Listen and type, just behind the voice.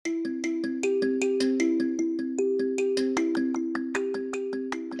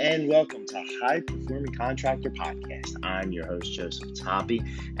and welcome to High Performing Contractor Podcast. I'm your host, Joseph Toppy,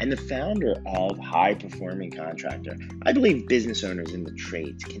 and the founder of High Performing Contractor. I believe business owners in the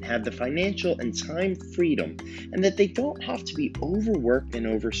trades can have the financial and time freedom, and that they don't have to be overworked and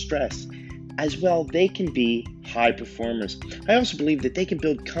overstressed. As well, they can be high performers. I also believe that they can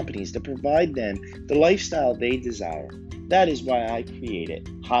build companies that provide them the lifestyle they desire. That is why I created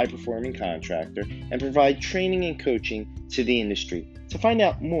High Performing Contractor and provide training and coaching to the industry. To find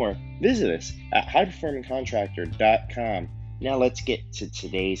out more, visit us at highperformingcontractor.com. Now let's get to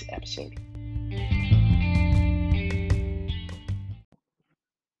today's episode.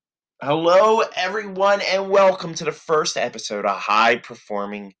 Hello, everyone, and welcome to the first episode of High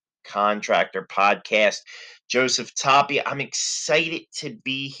Performing Contractor Podcast. Joseph Toppy, I'm excited to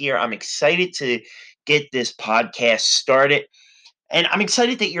be here. I'm excited to get this podcast started. And I'm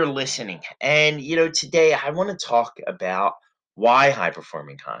excited that you're listening. And, today I want to talk about why high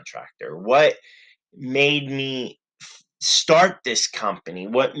performing contractor, what made me start this company,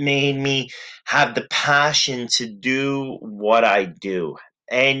 what made me have the passion to do what I do.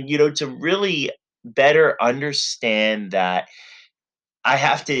 And, to really better understand that I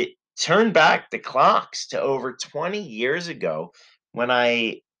have to turn back the clocks to over 20 years ago when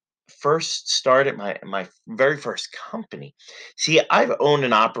I first started my very first company. See, I've owned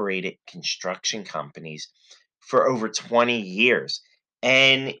and operated construction companies for over 20 years.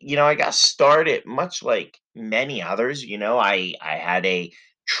 And I got started much like many others. I had a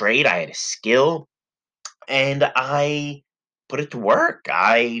trade, I had a skill, and I put it to work.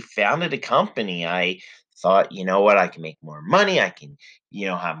 I founded a company. I thought, you know what, I can make more money. I can,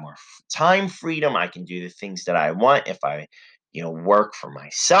 have more time freedom. I can do the things that I want if I, work for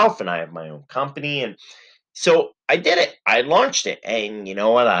myself and I have my own company. And so I did it. I launched it. And you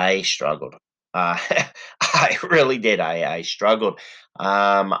know what? I struggled. Uh, I really did. I struggled.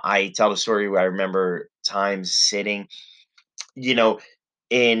 I tell the story where I remember times sitting, you know,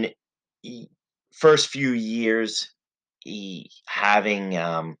 in y- first few years, having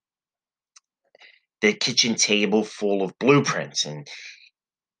the kitchen table full of blueprints and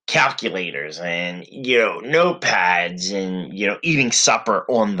calculators and notepads and eating supper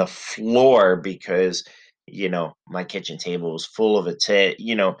on the floor because my kitchen table was full of it,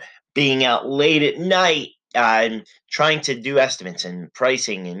 being out late at night and trying to do estimates and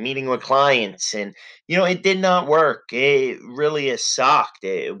pricing and meeting with clients, and it did not work. It really sucked.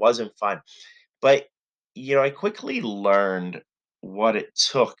 It wasn't fun. But, I quickly learned what it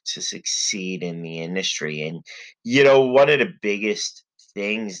took to succeed in the industry. And, one of the biggest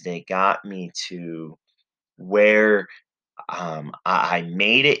things that got me to where I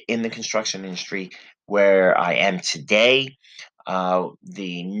made it in the construction industry, where I am today,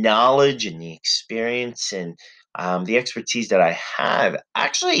 the knowledge and the experience and the expertise that I have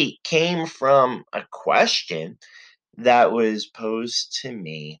actually came from a question that was posed to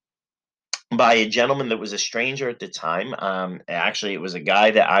me by a gentleman that was a stranger at the time. Actually, it was a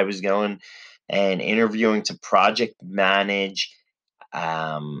guy that I was going and interviewing to project manage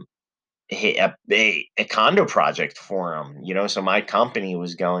um, a condo project for him. So my company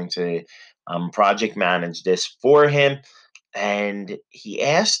was going to project manage this for him, and he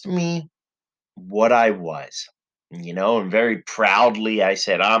asked me what I was. And very proudly I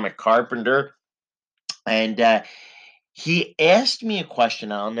said I'm a carpenter, and he asked me a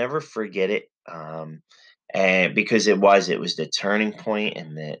question. I'll never forget it. And because it was the turning point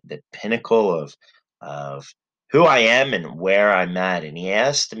and the pinnacle of who I am and where I'm at. And he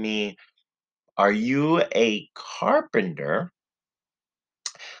asked me, "Are you a carpenter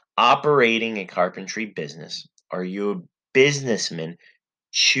operating a carpentry business? Are you a businessman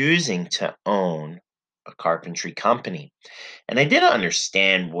choosing to own a carpentry company?" And I didn't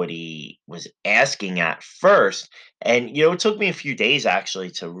understand what he was asking at first. And, it took me a few days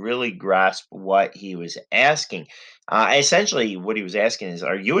actually to really grasp what he was asking. Essentially, what he was asking is,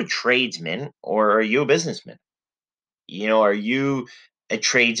 are you a tradesman or are you a businessman? Are you a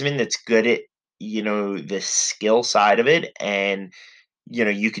tradesman that's good at, the skill side of it, and,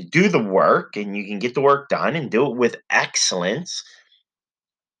 you could do the work and you can get the work done and do it with excellence,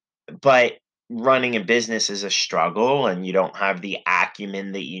 but running a business is a struggle and you don't have the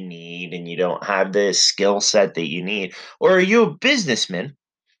acumen that you need and you don't have the skill set that you need? Or are you a businessman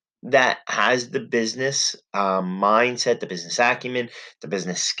that has the business mindset, the business acumen, the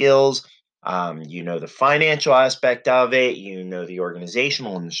business skills, the financial aspect of it, the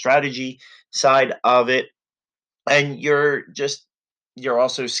organizational and the strategy side of it, and you're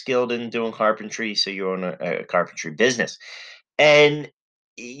also skilled in doing carpentry, so you own a carpentry business. And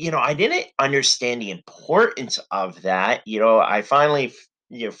I didn't understand the importance of that. I finally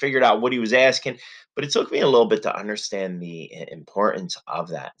figured out what he was asking. But it took me a little bit to understand the importance of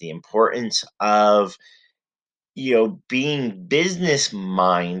that, the importance of being business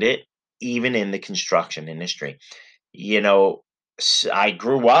minded, even in the construction industry. You know, I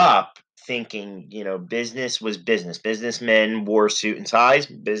grew up thinking, business was business. Businessmen wore suit and ties.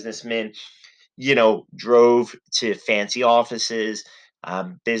 Businessmen, drove to fancy offices.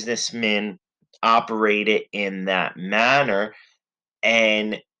 Businessmen operated in that manner.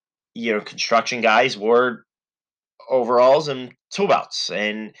 And, construction guys wore overalls and tool belts.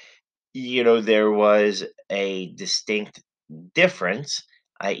 And, there was a distinct difference,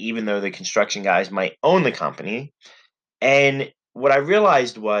 even though the construction guys might own the company. And what I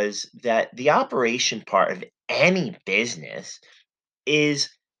realized was that the operation part of any business is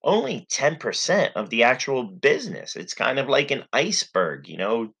only 10% of the actual business. It's kind of like an iceberg,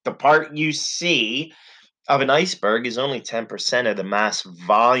 the part you see of an iceberg is only 10% of the mass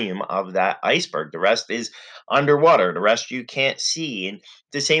volume of that iceberg. The rest is underwater. The rest you can't see. And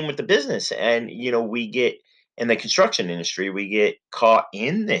the same with the business. And, we get in the construction industry, we get caught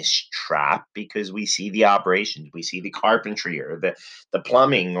in this trap because we see the operations, we see the carpentry or the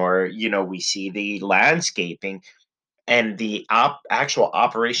plumbing, or, we see the landscaping and the actual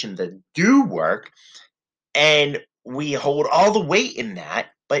operation that do work, and we hold all the weight in that,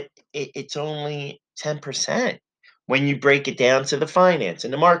 but it's only 10% when you break it down to the finance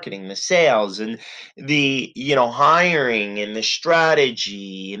and the marketing, the sales, and the hiring and the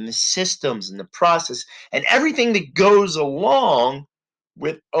strategy and the systems and the process and everything that goes along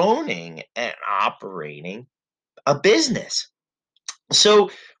with owning and operating a business. So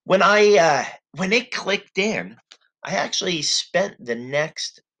when it clicked in, I actually spent the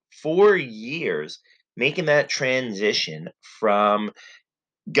next 4 years making that transition from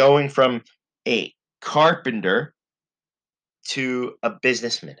going from a carpenter to a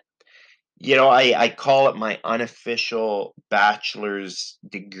businessman. I call it my unofficial bachelor's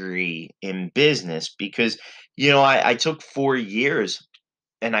degree in business because, I took 4 years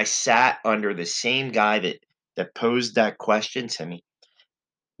and I sat under the same guy that posed that question to me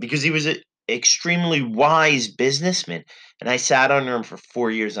because he was an extremely wise businessman. And I sat under him for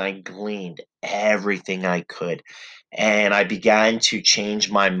 4 years and I gleaned everything I could. And I began to change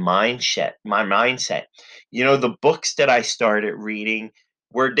my mindset. The books that I started reading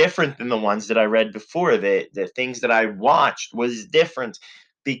were different than the ones that I read before. The things that I watched was different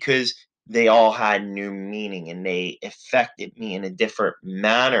because they all had new meaning and they affected me in a different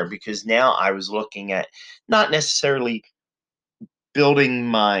manner because now I was looking at not necessarily building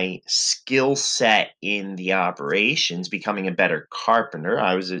my skill set in the operations, becoming a better carpenter.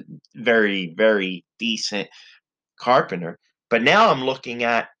 I was a very, very decent carpenter. But now I'm looking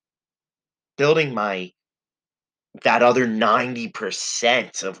at building my that other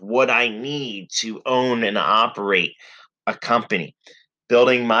 90% of what I need to own and operate a company,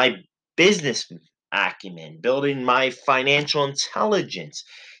 building my business acumen, building my financial intelligence,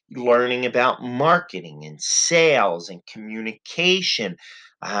 learning about marketing and sales and communication,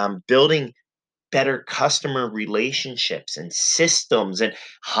 building better customer relationships and systems and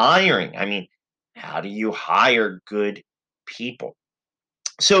hiring. I mean, how do you hire good people?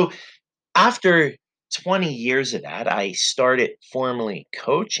 So after 20 years of that, I started formally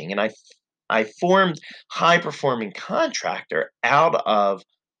coaching and I formed High Performing Contractor out of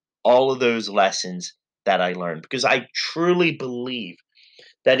all of those lessons that I learned because I truly believe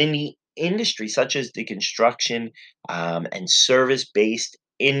that in the industry, such as the construction and service based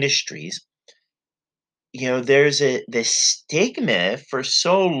industries, there's this stigma for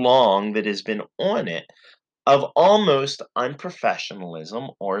so long that has been on it of almost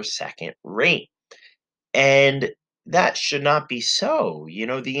unprofessionalism or second rate. And that should not be so.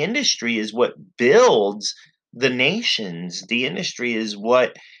 The industry is what builds the nations. The industry is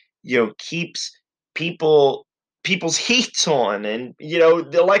what, keeps people people's heats on and,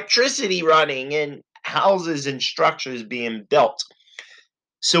 the electricity running and houses and structures being built.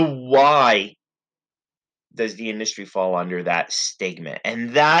 So why does the industry fall under that stigma?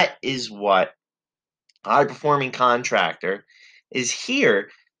 And that is what High Performing Contractor is here,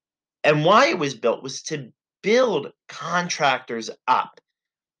 and why it was built was to build contractors up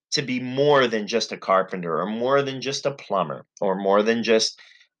to be more than just a carpenter or more than just a plumber or more than just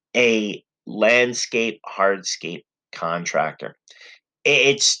a landscape hardscape contractor.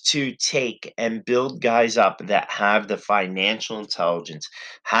 It's to take and build guys up that have the financial intelligence,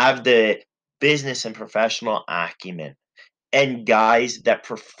 have the business and professional acumen, and guys that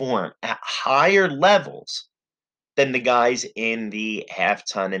perform at higher levels than the guys in the half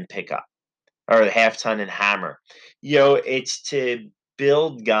ton and pickup or the half ton and hammer. It's to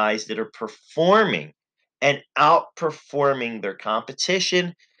build guys that are performing and outperforming their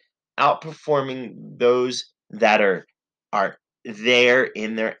competition, outperforming those that are there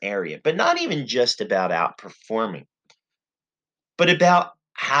in their area. But not even just about outperforming, but about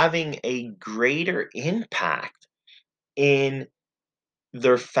having a greater impact in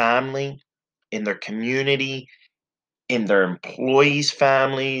their family, in their community, in their employees'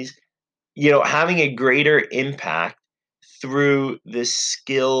 families, having a greater impact through the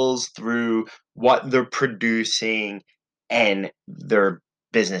skills, through what they're producing and their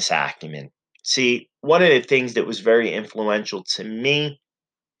business acumen. See, one of the things that was very influential to me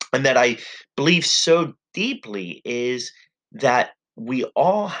and that I believe so deeply is that we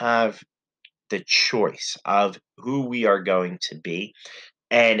all have the choice of who we are going to be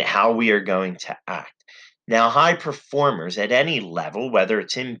and how we are going to act. Now, high performers at any level, whether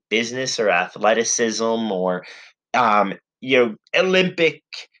it's in business or athleticism or Olympic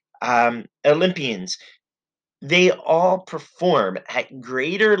Olympians, they all perform at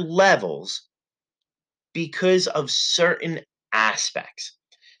greater levels because of certain aspects.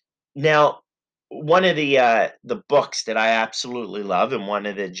 Now, one of the books that I absolutely love, and one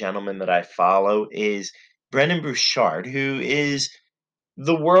of the gentlemen that I follow is Brendan Bouchard, who is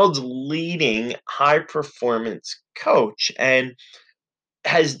the world's leading high performance coach and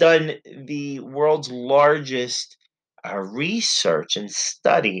has done the world's largest research and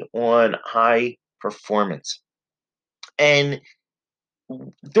study on high performance. And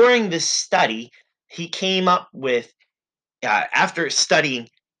during this study, he came up with, after studying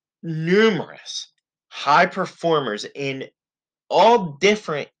numerous high performers in all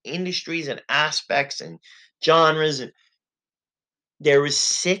different industries and aspects and genres, and there was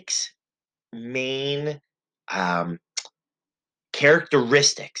six main um,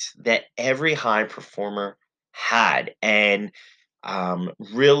 characteristics that every high performer had and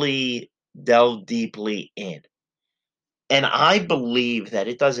really delve deeply in. And I believe that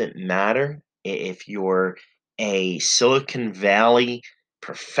it doesn't matter if you're a Silicon Valley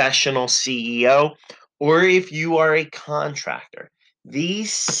professional CEO or if you are a contractor.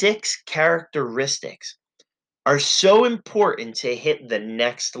 These six characteristics are so important to hit the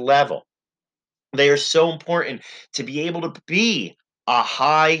next level. They are so important to be able to be a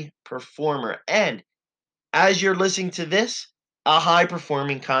high performer. And as you're listening to this, a high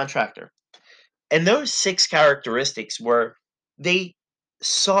performing contractor. And those six characteristics were they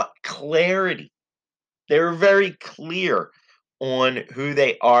sought clarity. They were very clear on who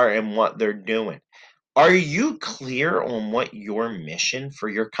they are and what they're doing. Are you clear on what your mission for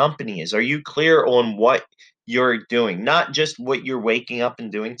your company is? Are you clear on what you're doing? Not just what you're waking up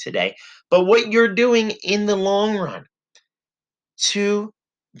and doing today, but what you're doing in the long run. Two,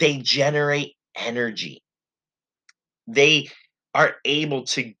 they generate energy. They are able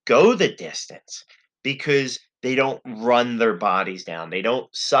to go the distance because they don't run their bodies down. They don't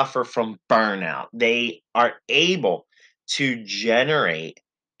suffer from burnout. They are able to generate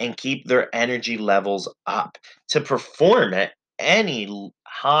and keep their energy levels up to perform at any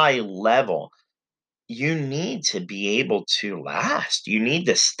high level. You need to be able to last. You need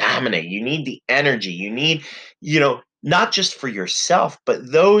the stamina. You need the energy. You need, not just for yourself,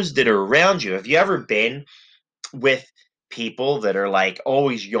 but those that are around you. Have you ever been with people that are like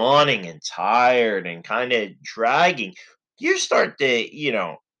always yawning and tired and kind of dragging? You start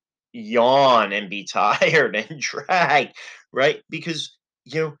to, yawn and be tired and drag, right? Because,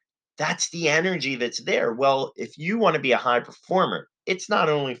 that's the energy that's there. Well, if you want to be a high performer, it's not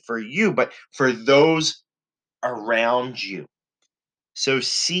only for you, but for those around you. So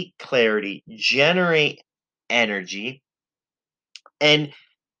seek clarity, generate energy, and,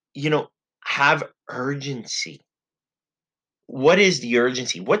 you know, have urgency. What is the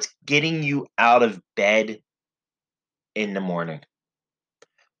urgency? What's getting you out of bed in the morning?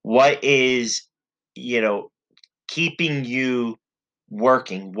 What is, you know, keeping you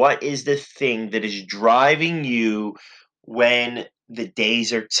working? What is the thing that is driving you when the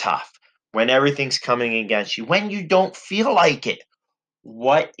days are tough, when everything's coming against you, when you don't feel like it?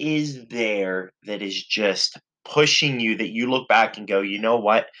 What is there that is just pushing you that you look back and go, you know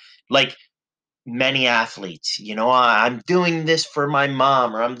what? Like many athletes, I'm doing this for my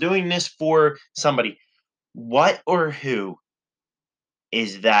mom or I'm doing this for somebody. What or who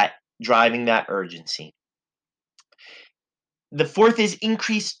is that driving that urgency? The fourth is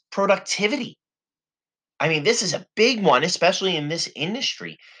increased productivity. I mean, this is a big one, especially in this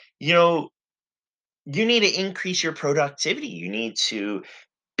industry. You know, you need to increase your productivity. You need to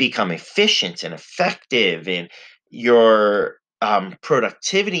become efficient and effective, and your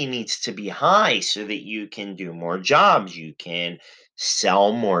productivity needs to be high so that you can do more jobs. You can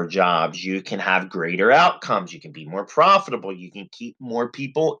sell more jobs, you can have greater outcomes, you can be more profitable, you can keep more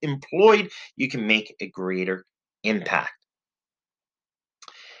people employed, you can make a greater impact.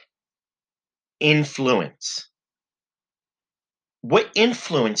 Influence. What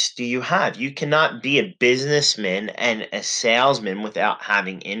influence do you have? You cannot be a businessman and a salesman without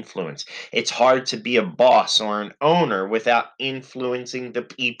having influence. It's hard to be a boss or an owner without influencing the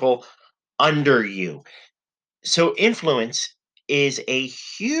people under you. So, influence is a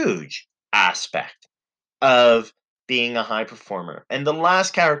huge aspect of being a high performer. And the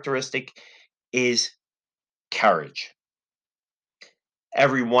last characteristic is courage.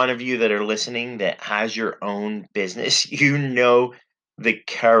 Every one of you that are listening that has your own business, you know the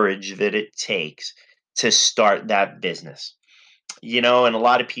courage that it takes to start that business. And a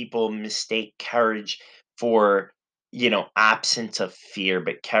lot of people mistake courage for, absence of fear,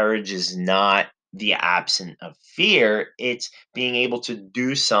 but courage is not the absence of fear. It's being able to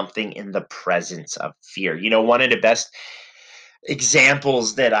do something in the presence of fear. One of the best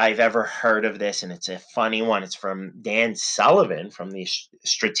examples that I've ever heard of this, and it's a funny one. It's from Dan Sullivan from the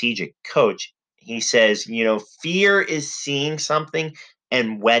Strategic Coach. He says, fear is seeing something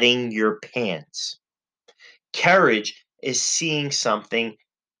and wetting your pants. Courage is seeing something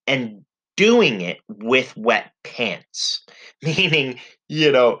and doing it with wet pants, meaning,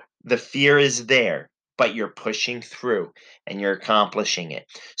 the fear is there, but you're pushing through and you're accomplishing it.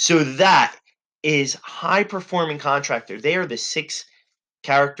 So that is high performing contractor. They are the six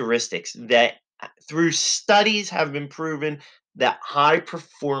characteristics that through studies have been proven that high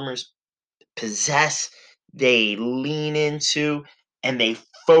performers possess, they lean into, and they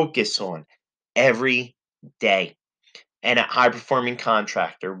focus on every day. And at High Performing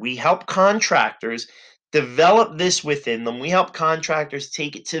Contractor, we help contractors develop this within them. We help contractors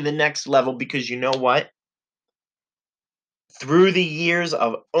take it to the next level because you know what? Through the years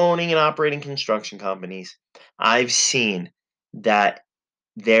of owning and operating construction companies, I've seen that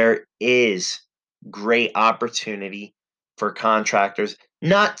there is great opportunity for contractors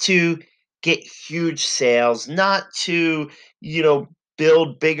not to get huge sales, not to,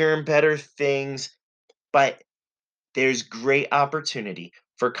 build bigger and better things, but there's great opportunity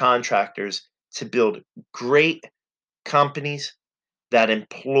for contractors to build great companies that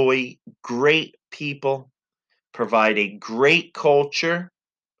employ great people, provide a great culture,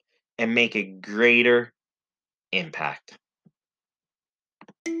 and make a greater impact.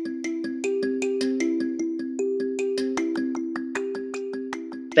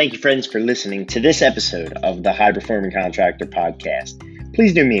 Thank you, friends, for listening to this episode of the High Performing Contractor Podcast.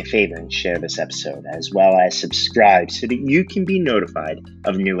 Please do me a favor and share this episode, as well as subscribe so that you can be notified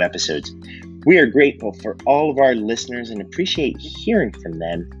of new episodes. We are grateful for all of our listeners and appreciate hearing from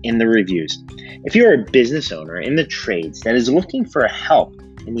them in the reviews. If you're a business owner in the trades that is looking for help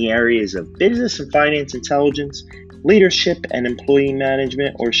in the areas of business and finance intelligence, leadership and employee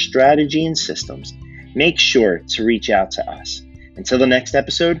management, or strategy and systems, make sure to reach out to us. Until the next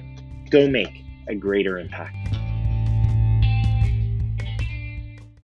episode, go make a greater impact.